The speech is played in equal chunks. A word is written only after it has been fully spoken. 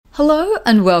Hello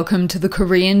and welcome to the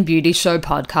Korean Beauty Show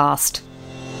podcast.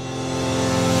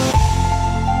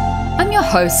 I'm your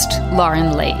host,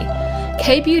 Lauren Lee,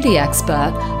 K-beauty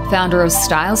expert, founder of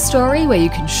Style Story, where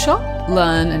you can shop,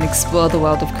 learn and explore the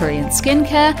world of Korean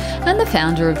skincare, and the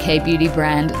founder of K-beauty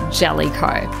brand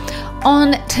Jellyco.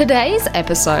 On today's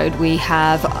episode, we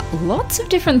have lots of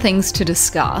different things to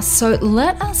discuss, so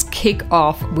let us kick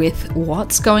off with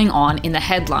what's going on in the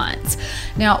headlines.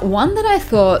 Now, one that I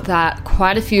thought that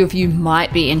quite a few of you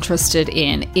might be interested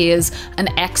in is an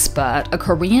expert, a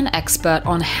Korean expert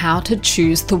on how to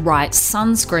choose the right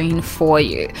sunscreen for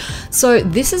you. So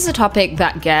this is a topic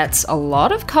that gets a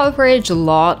lot of coverage, a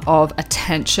lot of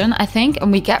attention, I think,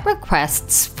 and we get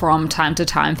requests from time to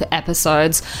time for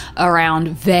episodes around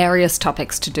various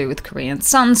topics to do with Korean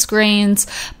sunscreens,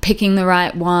 picking the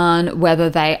right one, whether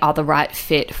they are the right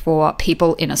fit for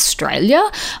people in Australia.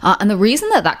 And the reason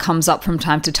that comes up from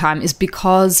time to time is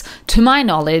because, to my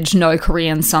knowledge, no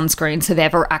Korean sunscreens have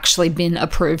ever actually been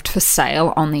approved for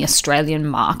sale on the Australian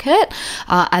market.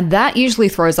 And that usually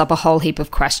throws up a whole heap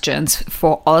of questions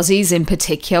for Aussies in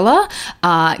particular,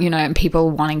 and people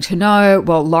wanting to know,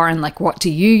 well, Lauren, what do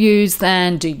you use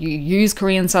then? Do you use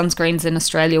Korean sunscreens in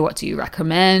Australia? What do you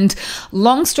recommend?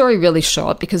 Long story really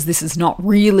short, because this is not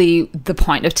really the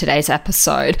point of today's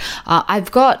episode.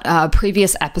 I've got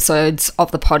previous episodes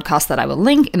of the podcast that I will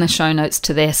link in the show notes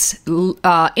to this. In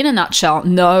a nutshell,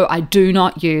 no, I do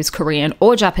not use Korean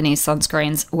or Japanese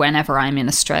sunscreens whenever I'm in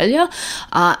Australia.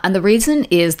 And the reason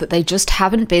is that they just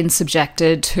haven't been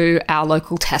subjected to our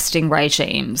local testing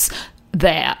regimes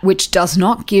there, which does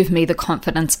not give me the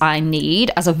confidence I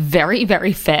need as a very,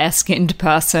 very fair-skinned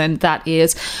person that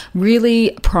is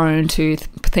really prone to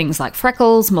things like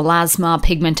freckles, melasma,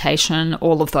 pigmentation,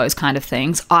 all of those kind of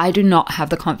things. I do not have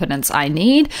the confidence I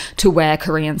need to wear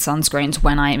Korean sunscreens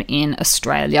when I am in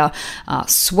Australia.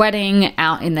 Sweating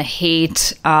out in the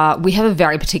heat. We have a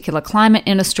very particular climate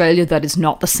in Australia that is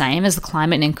not the same as the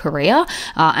climate in Korea,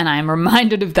 and I am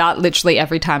reminded of that literally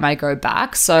every time I go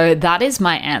back. So that is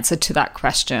my answer to that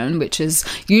question, which is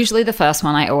usually the first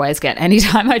one I always get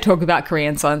anytime I talk about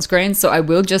Korean sunscreens. So I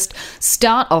will just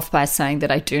start off by saying that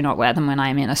I do not wear them when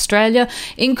I'm in Australia.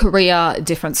 In Korea,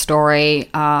 different story,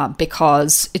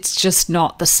 because it's just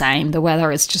not the same. The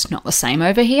weather is just not the same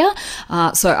over here.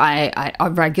 So I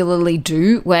regularly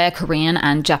do wear Korean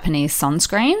and Japanese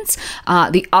sunscreens.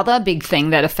 The other big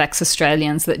thing that affects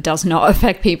Australians that does not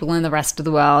affect people in the rest of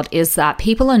the world is that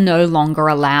people are no longer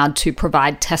allowed to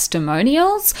provide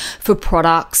testimonials for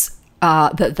products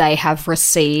that they have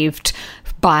received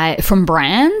from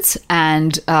brands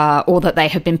and or that they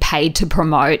have been paid to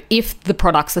promote if the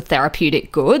products are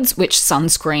therapeutic goods, which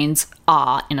sunscreens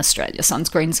are in Australia.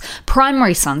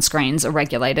 Primary sunscreens are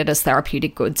regulated as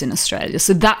therapeutic goods in Australia.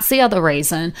 So that's the other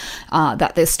reason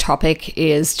that this topic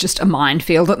is just a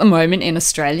minefield at the moment in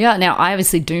Australia. Now, I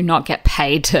obviously do not get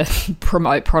paid to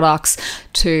promote products,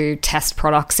 to test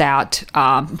products out,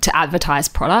 to advertise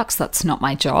products. That's not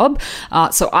my job.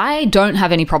 So I don't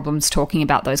have any problems talking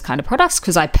about those kind of products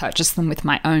because I purchase them with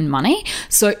my own money.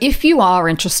 So if you are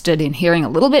interested in hearing a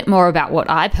little bit more about what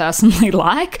I personally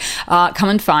like, come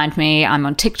and find me. I'm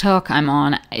on TikTok. I'm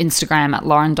on Instagram at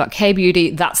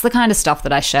lauren.kbeauty. That's the kind of stuff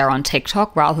that I share on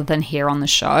TikTok rather than here on the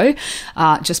show,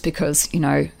 just because,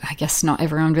 I guess not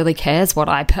everyone really cares what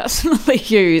I personally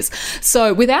use.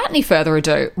 So without any further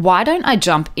ado, why don't I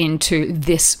jump into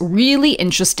this really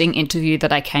interesting interview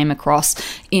that I came across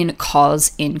in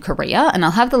KOZ in Korea, and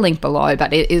I'll have the link below,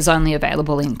 but it is only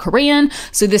available in Korean.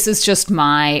 So this is just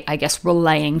my,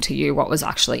 relaying to you what was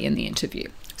actually in the interview.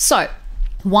 So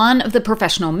one of the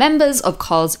professional members of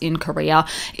KOZ in Korea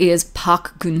is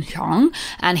Park Gun-hyung,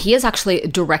 and he is actually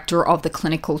director of the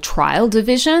clinical trial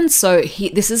division. So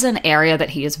this is an area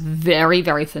that he is very,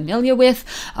 very familiar with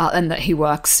and that he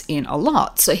works in a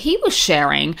lot. So he was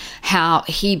sharing how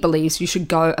he believes you should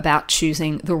go about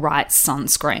choosing the right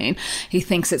sunscreen. He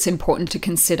thinks it's important to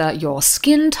consider your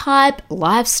skin type,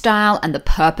 lifestyle, and the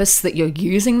purpose that you're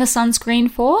using the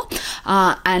sunscreen for.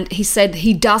 And he said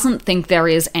he doesn't think there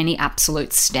is any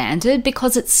absolute standard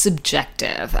because it's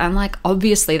subjective, and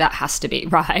obviously that has to be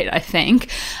right. I think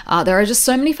there are just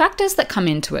so many factors that come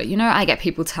into it. I get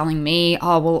people telling me,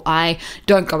 oh well, I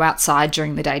don't go outside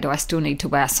during the day, do I still need to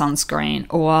wear sunscreen?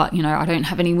 Or I don't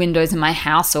have any windows in my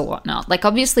house or whatnot.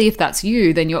 Obviously if that's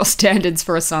you, then your standards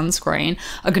for a sunscreen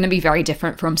are going to be very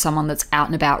different from someone that's out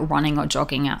and about running or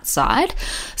jogging outside.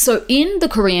 So in the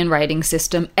Korean rating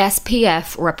system,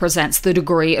 SPF represents the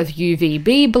degree of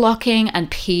UVB blocking and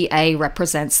PA represents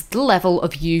the level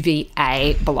of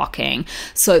UVA blocking.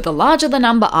 So the larger the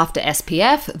number after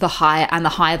SPF, the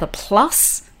higher the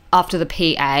plus after the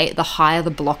PA, the higher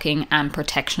the blocking and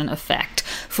protection effect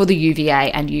for the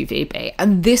UVA and UVB.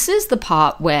 And this is the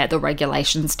part where the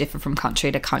regulations differ from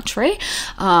country to country.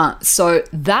 So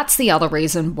that's the other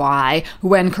reason why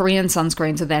when Korean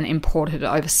sunscreens are then imported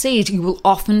overseas, you will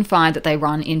often find that they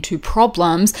run into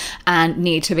problems and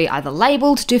need to be either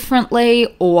labeled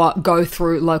differently or go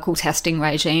through local testing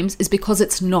regimes, is because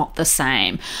it's not the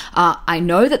same. I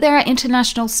know that there are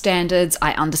international standards,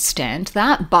 I understand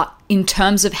that, but in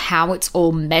terms of how it's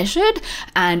all measured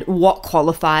and what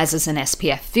qualifies as an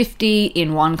SPF 50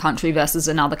 in one country versus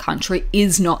another country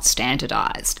is not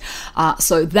standardized.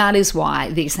 So that is why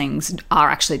these things are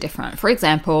actually different. For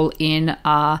example, in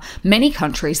many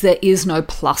countries, there is no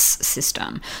plus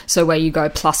system. So where you go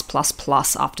plus, plus,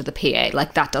 plus after the PA,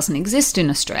 like that doesn't exist in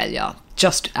Australia,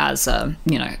 just as,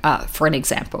 for an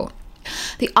example.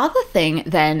 The other thing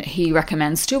then he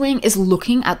recommends doing is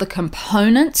looking at the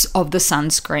components of the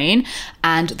sunscreen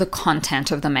and the content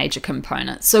of the major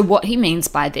components. So what he means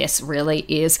by this really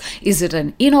is it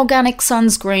an inorganic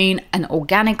sunscreen, an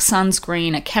organic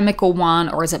sunscreen, a chemical one,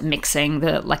 or is it mixing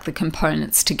the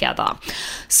components together?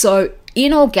 So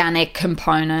inorganic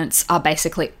components are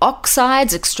basically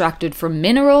oxides extracted from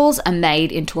minerals and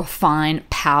made into a fine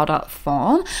powder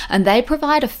form, and they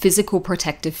provide a physical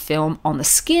protective film on the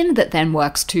skin that then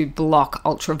works to block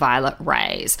ultraviolet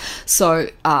rays. So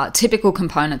typical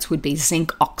components would be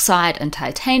zinc oxide and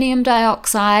titanium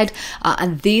dioxide,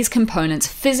 and these components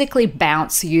physically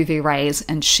bounce UV rays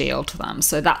and shield them.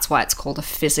 So that's why it's called a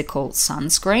physical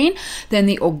sunscreen. Then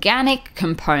the organic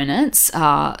components,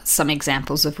 some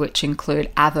examples of which include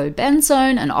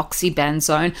avobenzone and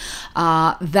oxybenzone.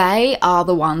 They are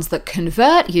the ones that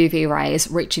convert UV rays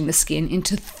reaching the skin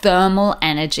into thermal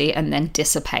energy and then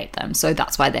dissipate them. So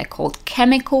that's why they're called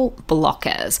chemical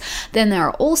blockers. Then there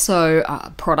are also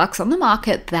products on the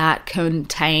market that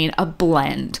contain a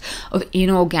blend of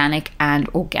inorganic and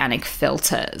organic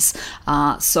filters.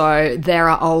 So there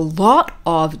are a lot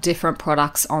of different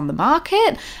products on the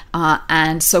market.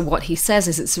 And so what he says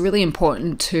is it's really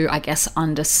important to,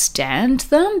 understand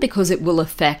them, because it will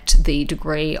affect the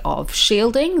degree of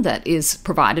shielding that is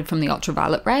provided from the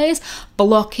ultraviolet rays,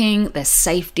 blocking, their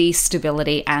safety,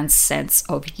 stability, and sense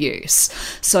of use.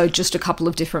 So just a couple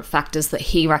of different factors that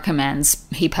he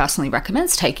personally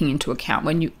recommends taking into account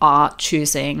when you are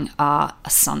choosing a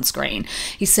sunscreen.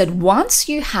 He said once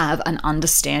you have an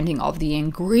understanding of the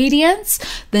ingredients,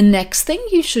 the next thing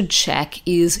you should check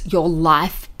is your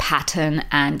life pattern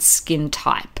and skin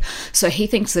type. So he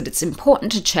thinks that it's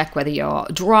important to check whether you're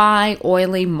dry,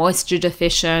 oily, moisture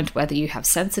deficient, whether you have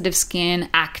sensitive skin,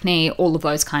 acne, all of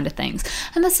those kind of things.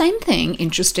 And the same thing,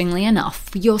 interestingly enough,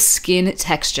 for your skin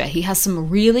texture. He has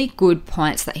some really good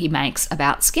points that he makes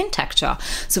about skin texture.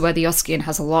 So whether your skin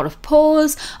has a lot of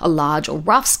pores, a large or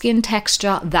rough skin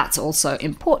texture, that's also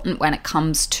important when it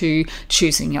comes to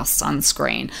choosing your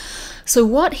sunscreen. So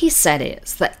what he said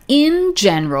is that in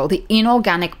general, the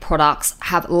inorganic products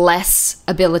have less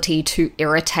ability to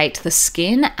irritate the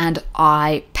skin and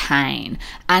eye pain.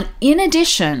 And in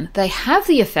addition, they have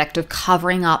the effect of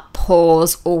covering up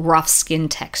pores or rough skin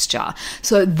texture.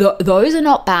 So those are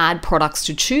not bad products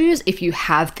to choose if you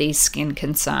have these skin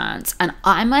concerns. And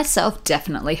I myself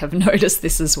definitely have noticed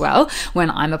this as well when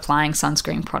I'm applying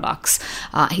sunscreen products.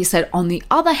 He said, on the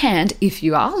other hand, if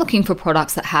you are looking for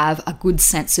products that have a good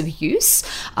sense of use,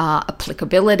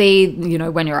 applicability,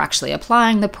 when you're actually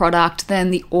applying the product,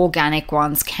 then the organic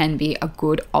ones can be a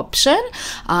good option.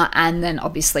 And then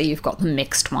obviously you've got the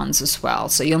mixed ones as well.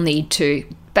 So you'll need to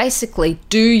basically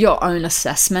do your own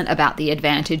assessment about the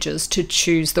advantages to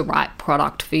choose the right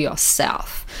product for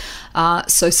yourself.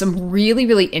 So some really,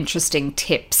 really interesting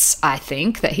tips, I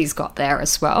think, that he's got there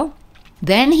as well.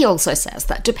 Then he also says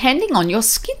that depending on your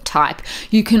skin type,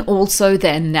 you can also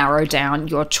then narrow down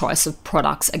your choice of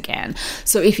products again.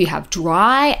 So if you have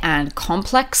dry and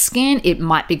complex skin, it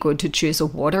might be good to choose a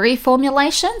watery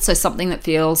formulation, so something that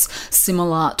feels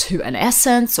similar to an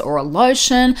essence or a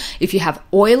lotion. If you have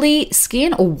oily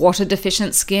skin or water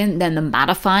deficient skin, then the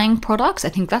mattifying products, I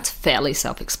think that's fairly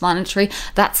self-explanatory.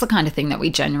 That's the kind of thing that we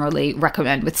generally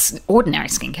recommend with ordinary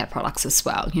skincare products as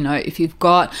well. If you've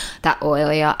got that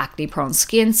oilier, acne-prone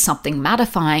skin, something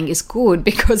mattifying is good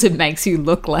because it makes you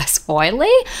look less oily.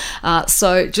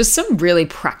 So just some really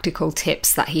practical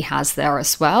tips that he has there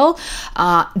as well.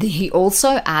 He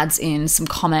also adds in some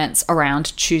comments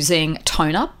around choosing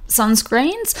tone-up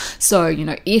sunscreens. So,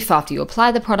 if after you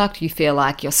apply the product, you feel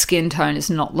like your skin tone is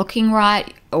not looking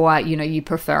right, or, you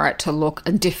prefer it to look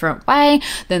a different way,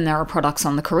 then there are products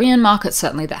on the Korean market,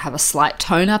 certainly, that have a slight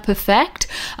tone-up effect.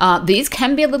 These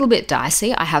can be a little bit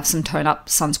dicey. I have some tone-up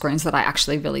sunscreens that I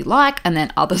actually really like, and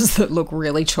then others that look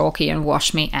really chalky and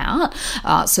wash me out.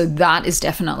 So that is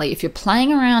definitely, if you're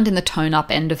playing around in the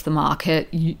tone-up end of the market,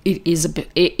 it is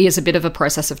a bit of a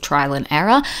process of trial and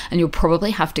error, and you'll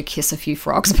probably have to kiss a few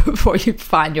frogs before you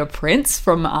find your prince,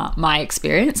 from my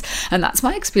experience. And that's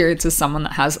my experience as someone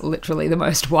that has literally the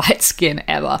most white skin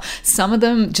ever. Some of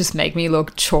them just make me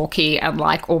look chalky and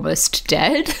like almost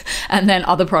dead, and then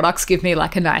other products give me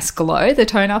like a nice glow, the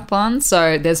tone up ones.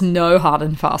 So there's no hard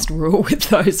and fast rule with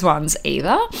those ones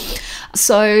either.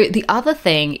 So the other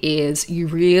thing is, you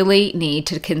really need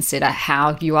to consider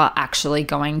how you are actually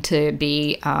going to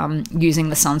be using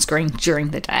the sunscreen during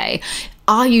the day.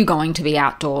 Are you going to be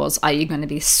outdoors? Are you going to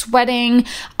be sweating?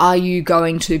 Are you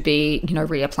going to be,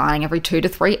 reapplying every 2 to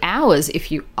 3 hours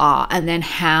if you are? And then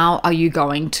how are you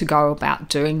going to go about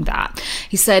doing that?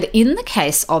 He said in the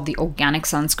case of the organic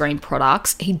sunscreen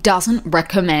products, he doesn't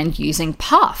recommend using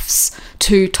puffs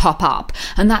to top up.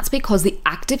 And that's because the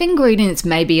active ingredients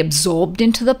may be absorbed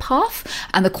into the puff,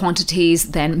 and the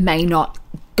quantities then may not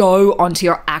go onto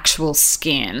your actual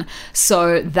skin.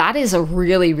 So that is a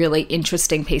really, really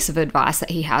interesting piece of advice that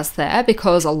he has there,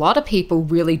 because a lot of people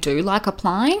really do like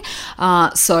applying.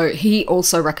 So he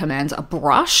also recommends a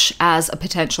brush as a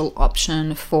potential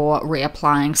option for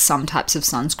reapplying some types of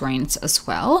sunscreens as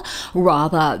well,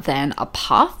 rather than a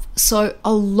puff. So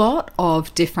a lot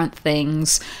of different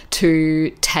things to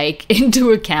take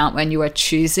into account when you are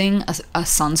choosing a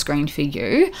sunscreen for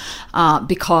you,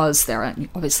 because there are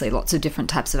obviously lots of different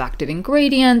types of active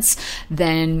ingredients.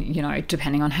 Then,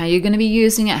 depending on how you're going to be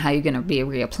using it, how you're going to be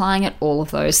reapplying it, all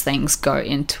of those things go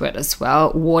into it as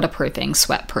well. Waterproofing,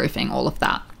 sweat proofing, all of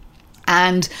that.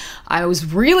 And I was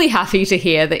really happy to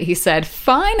hear that he said,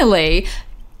 finally,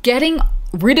 getting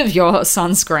rid of your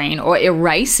sunscreen or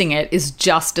erasing it is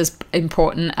just as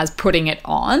important as putting it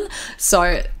on.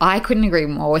 So I couldn't agree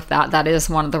more with that. That is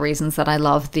one of the reasons that I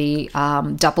love the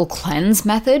double cleanse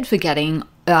method for getting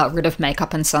rid of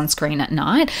makeup and sunscreen at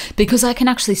night, because I can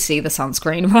actually see the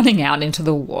sunscreen running out into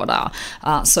the water.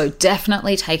 So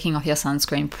definitely taking off your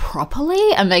sunscreen properly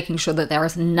and making sure that there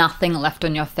is nothing left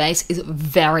on your face is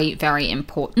very, very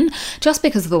important, just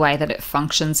because of the way that it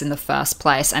functions in the first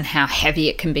place and how heavy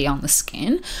it can be on the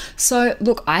skin. So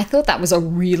look, I thought that was a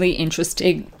really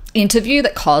interesting interview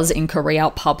that Cos in Korea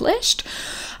published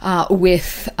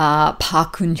with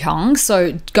Park Kun-hyung.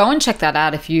 So go and check that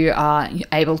out if you are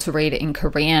able to read it in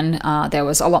Korean. There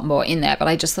was a lot more in there, but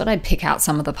I just thought I'd pick out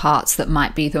some of the parts that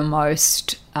might be the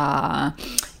most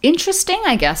interesting,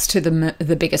 I guess, to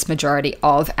the biggest majority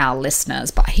of our listeners.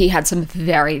 But he had some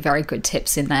very, very good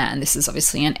tips in there, and this is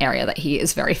obviously an area that he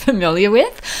is very familiar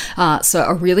with. So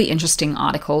a really interesting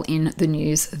article in the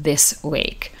news this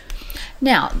week.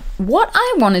 Now, what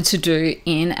I wanted to do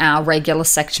in our regular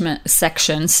segment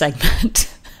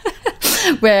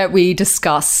where we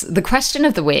discuss the question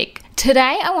of the week,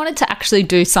 today I wanted to actually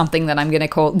do something that I'm going to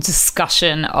call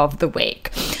discussion of the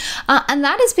week. And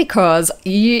that is because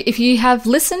if you have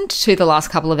listened to the last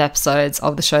couple of episodes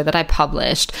of the show that I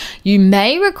published, you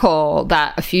may recall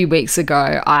that a few weeks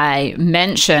ago I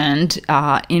mentioned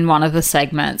in one of the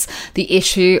segments the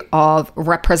issue of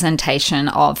representation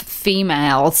of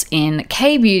females in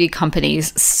K-beauty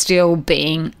companies still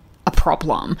being a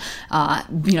problem,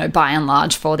 by and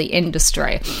large for the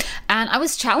industry. And I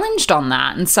was challenged on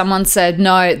that, and someone said,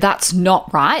 no, that's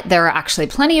not right. There are actually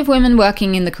plenty of women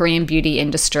working in the Korean beauty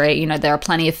industry. There are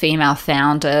plenty of female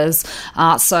founders.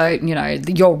 So,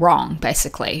 you're wrong,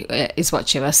 basically, is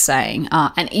what you were saying.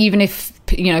 And even if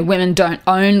women don't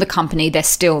own the company, they're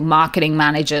still marketing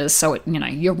managers. So,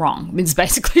 you're wrong. It's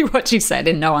basically what you said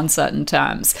in no uncertain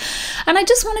terms. And I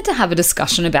just wanted to have a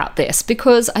discussion about this,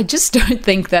 because I just don't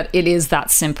think that it is that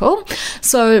simple.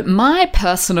 So my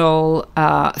personal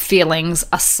feelings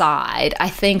aside, I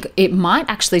think it might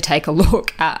actually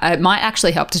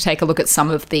help to take a look at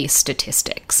some of the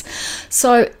statistics.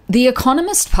 So The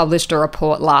Economist published a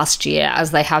report last year,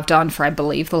 as they have done for, I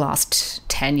believe, the last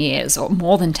 10 years or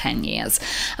more than 10 years.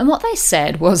 And what they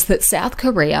said was that South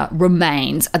Korea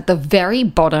remains at the very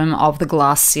bottom of the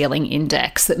glass ceiling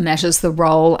index that measures the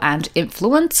role and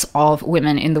influence of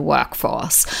women in the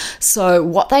workforce. So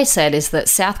what they said is that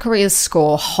South Korea's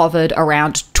score hovered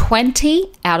around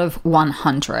 20 out of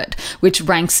 100, which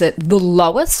ranks it the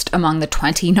lowest among the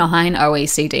 29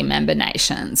 OECD member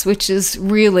nations, which is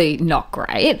really not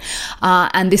great.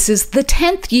 And this is the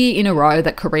 10th year in a row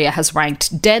that Korea has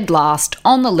ranked dead last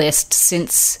on the list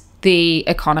since The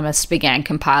Economist began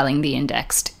compiling the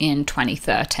index in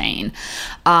 2013.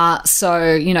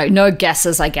 So, no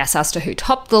guesses, I guess, as to who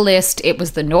topped the list. It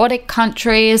was the Nordic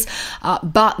countries,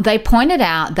 but they pointed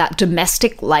out that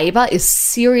domestic labor is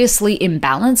seriously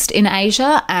imbalanced in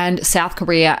Asia, and South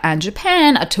Korea and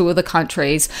Japan are two of the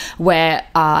countries where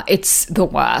it's the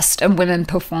worst, and women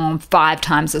perform 5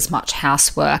 times as much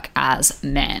housework as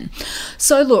men.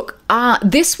 So look,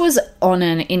 this was on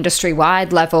an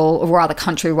industry-wide level, or rather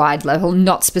country-wide level,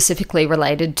 not specifically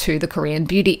related to the Korean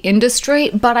beauty industry,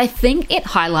 but I think it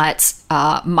highlights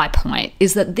my point,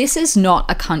 is that this is not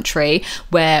a country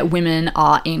where women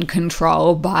are in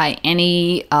control by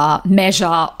any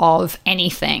measure of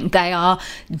anything. They are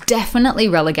definitely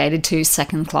relegated to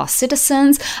second-class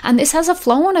citizens, and this has a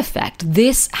flow-on effect.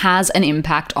 This has an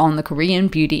impact on the Korean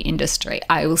beauty industry.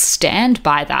 I will stand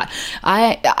by that.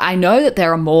 I know that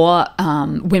there are more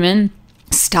women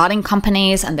starting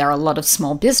companies, and there are a lot of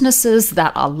small businesses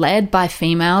that are led by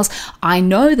females. I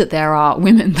know that there are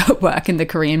women that work in the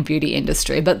Korean beauty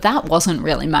industry, but that wasn't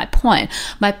really my point.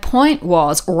 My point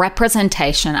was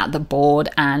representation at the board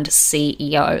and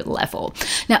CEO level.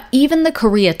 Now, even the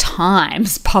Korea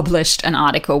Times published an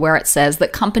article where it says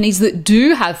that companies that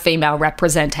do have female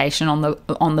representation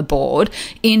on the board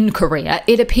in Korea,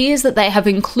 it appears that they have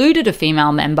included a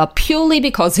female member purely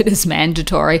because it is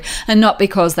mandatory and not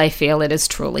because they feel it is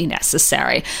truly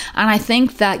necessary. And I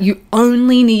think that you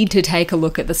only need to take a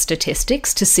look at the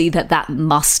statistics to see that that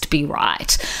must be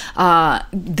right.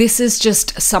 This is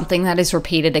just something that is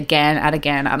repeated again and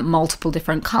again at multiple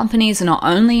different companies, not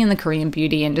only in the Korean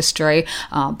beauty industry,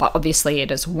 but obviously it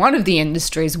is one of the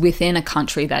industries within a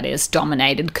country that is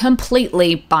dominated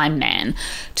completely by men.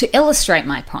 To illustrate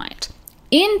my point,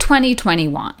 in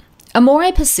 2021,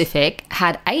 Amore Pacific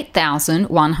had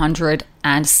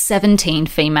 8,117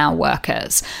 female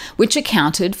workers, which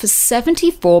accounted for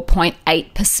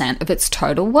 74.8% of its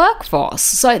total workforce.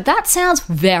 So that sounds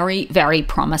very, very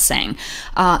promising,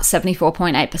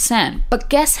 74.8%. But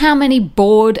guess how many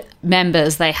board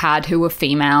members they had who were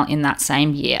female in that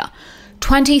same year?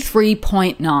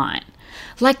 23.9.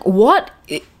 Like, what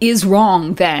is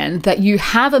wrong then that you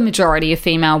have a majority of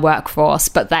female workforce,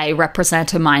 but they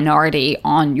represent a minority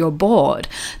on your board?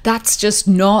 That's just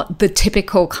not the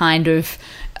typical kind of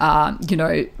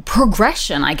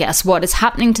progression, I guess, what is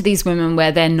happening to these women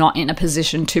where they're not in a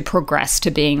position to progress to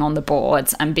being on the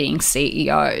boards and being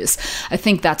CEOs. I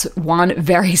think that's one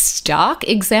very stark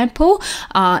example.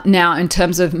 Now, in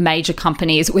terms of major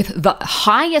companies with the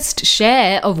highest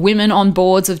share of women on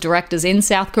boards of directors in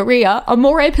South Korea,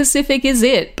 Amore Pacific is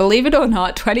it. Believe it or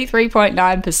not,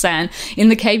 23.9% in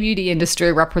the K-beauty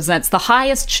industry represents the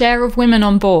highest share of women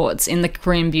on boards in the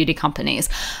Korean beauty companies.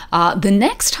 The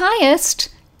next highest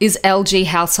is LG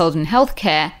Household and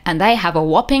Healthcare, and they have a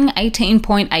whopping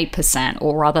 18.8%,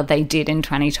 or rather they did in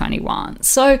 2021.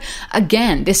 So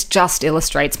again, this just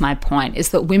illustrates my point, is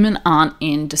that women aren't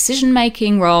in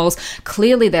decision-making roles.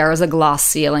 Clearly there is a glass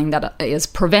ceiling that is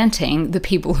preventing the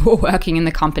people who are working in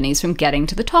the companies from getting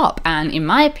to the top. And in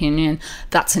my opinion,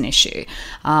 that's an issue.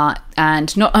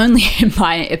 And not only in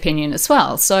my opinion as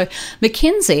well. So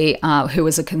McKinsey, who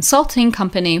is a consulting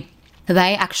company,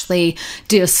 they actually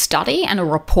did a study and a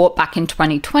report back in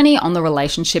 2020 on the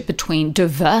relationship between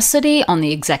diversity on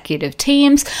the executive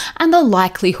teams and the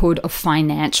likelihood of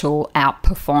financial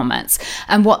outperformance.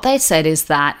 And what they said is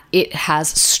that it has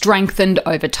strengthened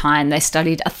over time. They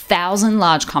studied 1,000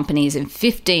 large companies in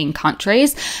 15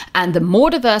 countries, and the more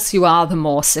diverse you are, the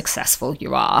more successful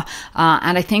you are.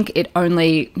 And I think it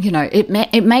only,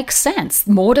 it makes sense.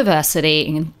 More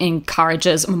diversity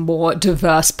encourages more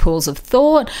diverse pools of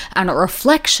thought and a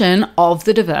reflection of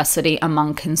the diversity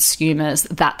among consumers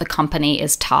that the company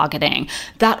is targeting.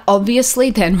 That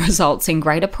obviously then results in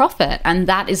greater profit, and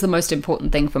that is the most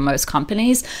important thing for most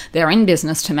companies. They're in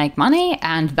business to make money,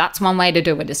 and that's one way to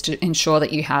do it, is to ensure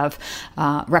that you have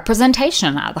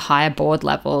representation at the higher board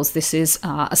levels. This is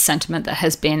a sentiment that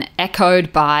has been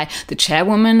echoed by the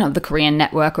chairwoman of the Korean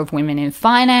Network of Women in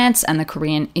Finance and the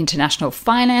Korean International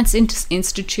Finance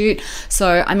Institute.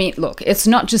 So, I mean, look, it's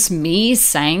not just me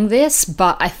saying this,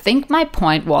 but I think my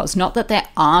point was not that there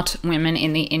aren't women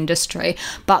in the industry,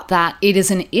 but that it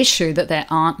is an issue that there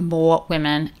aren't more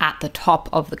women at the top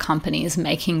of the companies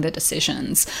making the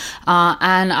decisions.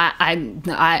 And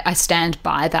I stand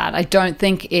by that. I don't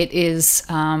think it is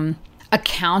a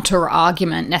counter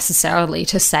argument necessarily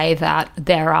to say that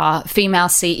there are female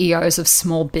CEOs of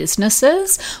small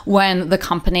businesses when the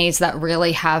companies that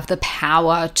really have the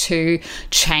power to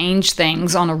change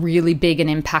things on a really big and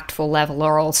impactful level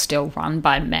are all still run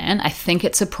by men. I think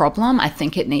it's a problem. I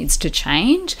think it needs to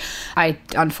change. I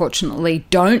unfortunately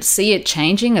don't see it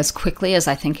changing as quickly as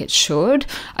I think it should.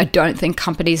 I don't think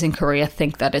companies in Korea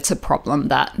think that it's a problem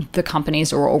that the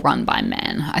companies are all run by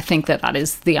men. I think that that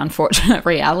is the unfortunate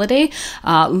reality.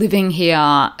 Living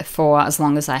here for as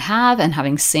long as I have and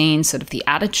having seen sort of the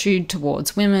attitude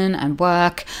towards women and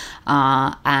work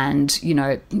and,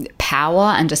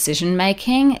 power and decision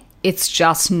making, it's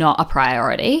just not a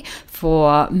priority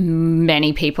for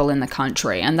many people in the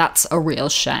country, and that's a real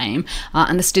shame.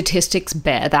 And the statistics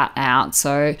bear that out.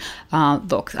 So,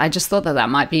 look, I just thought that that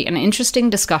might be an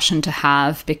interesting discussion to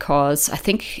have, because I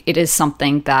think it is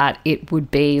something that it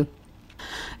would be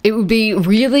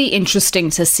really interesting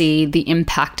to see the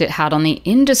impact it had on the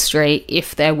industry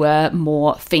if there were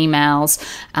more females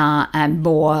and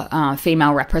more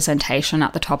female representation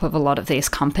at the top of a lot of these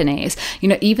companies.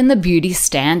 Even the beauty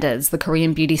standards, the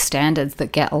Korean beauty standards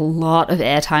that get a lot of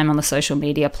airtime on the social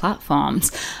media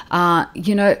platforms,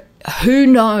 who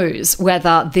knows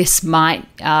whether this might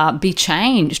be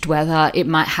changed, whether it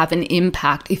might have an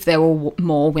impact if there were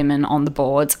more women on the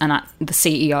boards and at the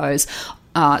CEO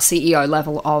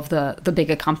level of the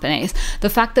bigger companies. The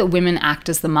fact that women act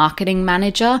as the marketing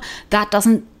manager, that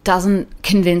doesn't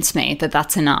convince me that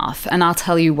that's enough. And I'll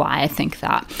tell you why I think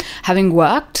that. Having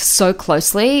worked so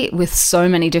closely with so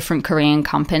many different Korean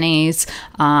companies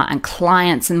and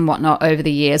clients and whatnot over the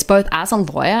years, both as a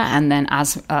lawyer and then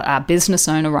as a business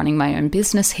owner running my own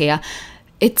business here,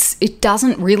 it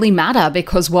doesn't really matter,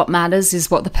 because what matters is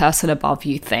what the person above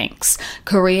you thinks.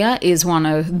 Korea is one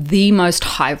of the most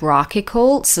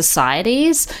hierarchical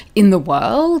societies in the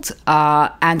world,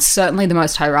 and certainly the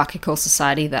most hierarchical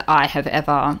society that I have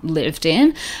ever lived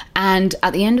in. And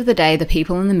at the end of the day, the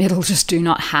people in the middle just do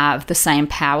not have the same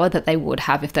power that they would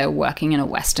have if they were working in a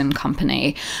Western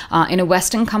company. In a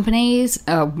Western companies,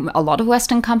 a lot of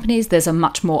Western companies, there's a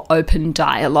much more open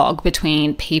dialogue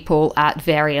between people at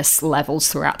various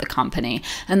levels throughout the company,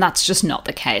 and that's just not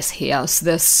the case here. So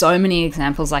there's so many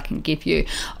examples I can give you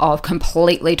of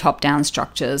completely top-down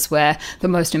structures where the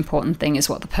most important thing is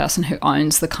what the person who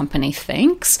owns the company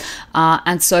thinks,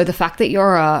 and so the fact that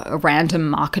you're a random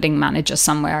marketing manager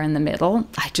somewhere in the middle,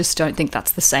 I just don't think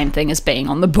that's the same thing as being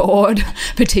on the board,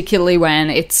 particularly when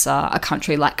it's a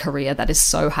country like Korea that is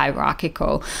so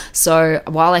hierarchical. So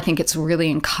while I think it's really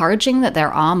encouraging that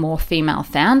there are more female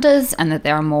founders and that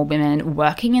there are more women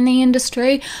working in the industry,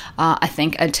 I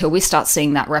think until we start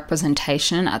seeing that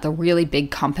representation at the really big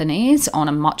companies on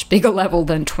a much bigger level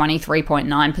than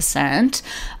 23.9%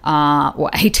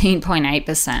 or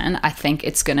 18.8%, I think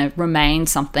it's going to remain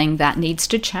something that needs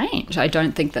to change. I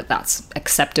don't think that that's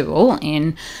acceptable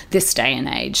in this day and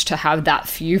age to have that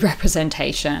few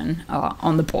representation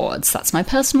on the boards. That's my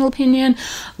personal opinion.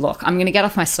 Look, I'm going to get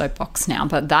off my soapbox now,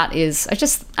 but that is, I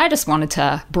just wanted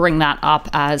to bring that up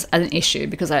as an issue,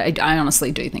 because I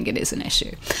honestly do think it is an issue.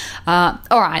 All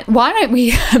right, why don't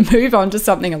we move on to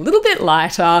something a little bit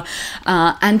lighter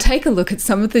and take a look at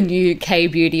some of the new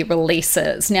K-beauty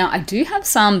releases. Now, I do have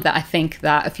some that I think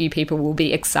that a few people will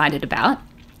be excited about.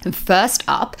 First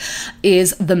up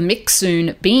is the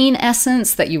Mixsoon Bean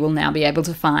Essence that you will now be able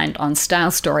to find on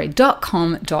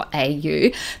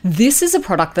stylestory.com.au. This is a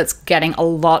product that's getting a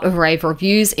lot of rave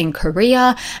reviews in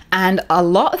Korea, and a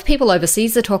lot of people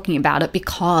overseas are talking about it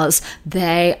because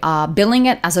they are billing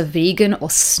it as a vegan or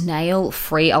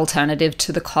snail-free alternative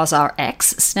to the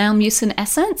COSRX snail mucin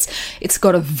essence. It's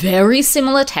got a very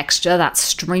similar texture, that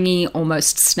stringy,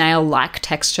 almost snail-like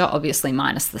texture, obviously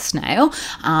minus the snail,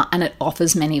 and it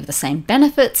offers many of the same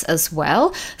benefits as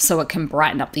well. So it can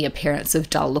brighten up the appearance of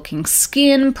dull-looking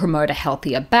skin, promote a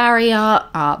healthier barrier,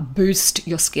 boost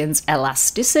your skin's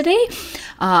elasticity,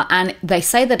 and they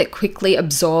say that it quickly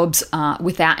absorbs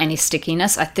without any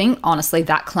stickiness. I think, honestly,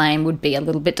 that claim would be a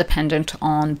little bit dependent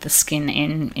on the skin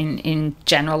in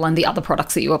general and the other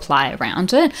products that you apply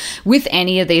around it. With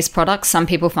any of these products, some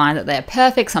people find that they're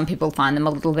perfect, some people find them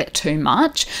a little bit too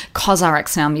much. COSRX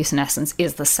Snail Mucin Essence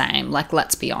is the same. Like,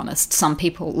 let's be honest, some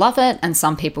people people love it and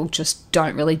some people just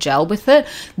don't really gel with it.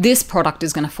 This product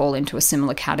is going to fall into a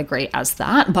similar category as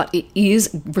that, but it is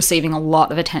receiving a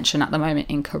lot of attention at the moment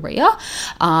in Korea.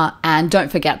 And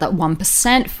don't forget that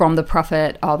 1% from the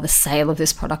profit of the sale of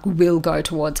this product will go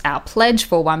towards our pledge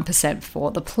for 1% for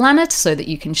the planet, so that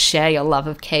you can share your love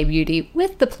of K-beauty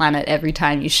with the planet every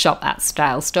time you shop at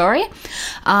Style Story.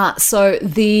 So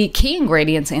the key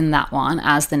ingredients in that one,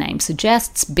 as the name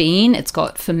suggests, bean. It's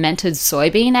got fermented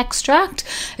soybean extract.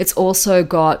 It's also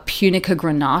got Punica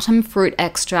granatum fruit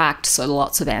extract, so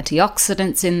lots of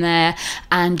antioxidants in there,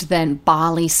 and then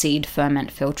barley seed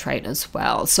ferment filtrate as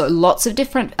well. So lots of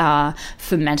different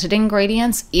fermented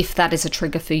ingredients. If that is a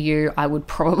trigger for you, I would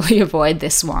probably avoid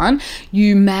this one.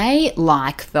 You may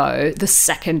like, though, the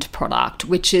second product,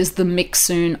 which is the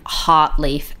Mixsoon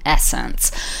Heartleaf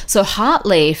Essence. So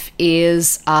Heartleaf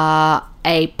is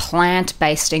a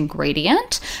plant-based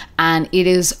ingredient, and it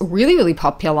is really, really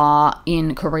popular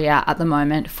in Korea at the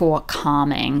moment for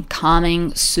calming,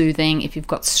 soothing. If you've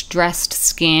got stressed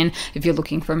skin, if you're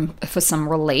looking for some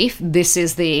relief, this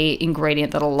is the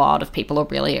ingredient that a lot of people are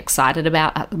really excited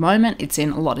about at the moment. It's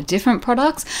in a lot of different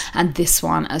products, and this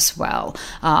one as well.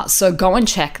 So go and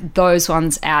check those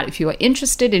ones out if you are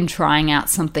interested in trying out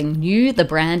something new. The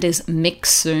brand is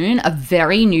Mixsoon, a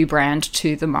very new brand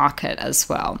to the market as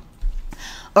well.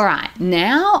 All right,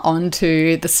 now on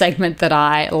to the segment that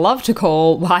I love to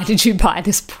call Why Did You Buy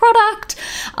This Product?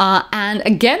 And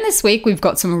again, this week we've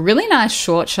got some really nice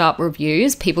short, sharp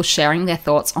reviews, people sharing their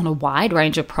thoughts on a wide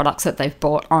range of products that they've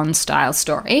bought on Style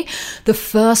Story. The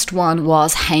first one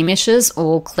was Hamish's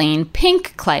All Clean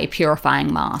Pink Clay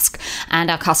Purifying Mask. And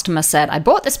our customer said, I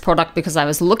bought this product because I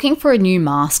was looking for a new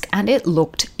mask and it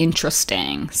looked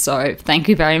interesting. So thank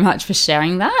you very much for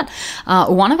sharing that.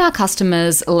 One of our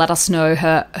customers let us know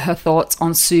her thoughts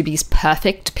on Subi's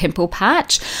Perfect Pimple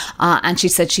Patch, and she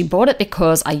said she bought it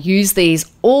because I use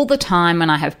these all the time when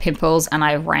I have pimples and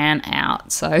I ran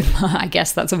out. So I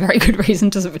guess that's a very good reason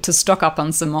to stock up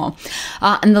on some more.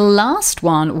 And the last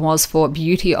one was for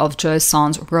Beauty of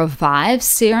Joseon's Revive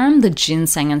Serum, the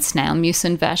ginseng and snail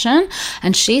mucin version,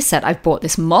 and she said, I've bought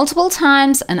this multiple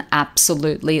times and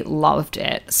absolutely loved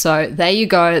it. So there you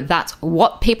go. That's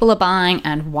what people are buying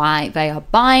and why they are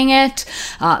buying it.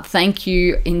 Thank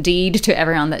you indeed to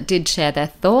everyone that did share their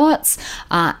thoughts,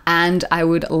 and I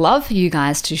would love for you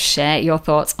guys to share your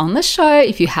thoughts on the show.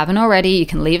 If you haven't already, you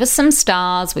can leave us some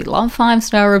stars. We love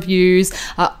 5-star reviews.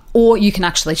 Or you can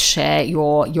actually share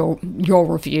your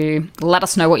review. Let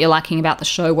us know what you're liking about the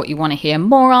show, what you want to hear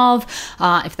more of.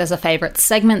 If there's a favorite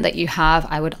segment that you have,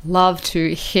 I would love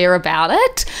to hear about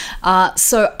it.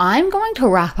 So I'm going to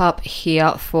wrap up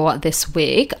here for this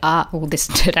week, or this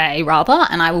today rather,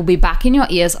 and I will be back in your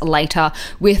ears later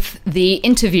with the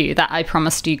interview that I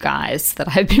promised you guys,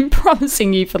 that I've been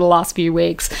promising you for the last few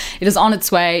weeks. It is on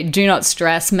its way. Do not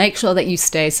stress. Make sure that you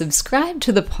stay subscribed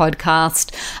to the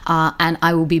podcast, and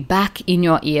I will be back in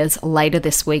your ears later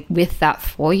this week with that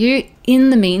for you. In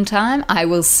the meantime, I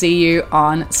will see you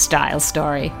on Style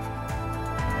Story.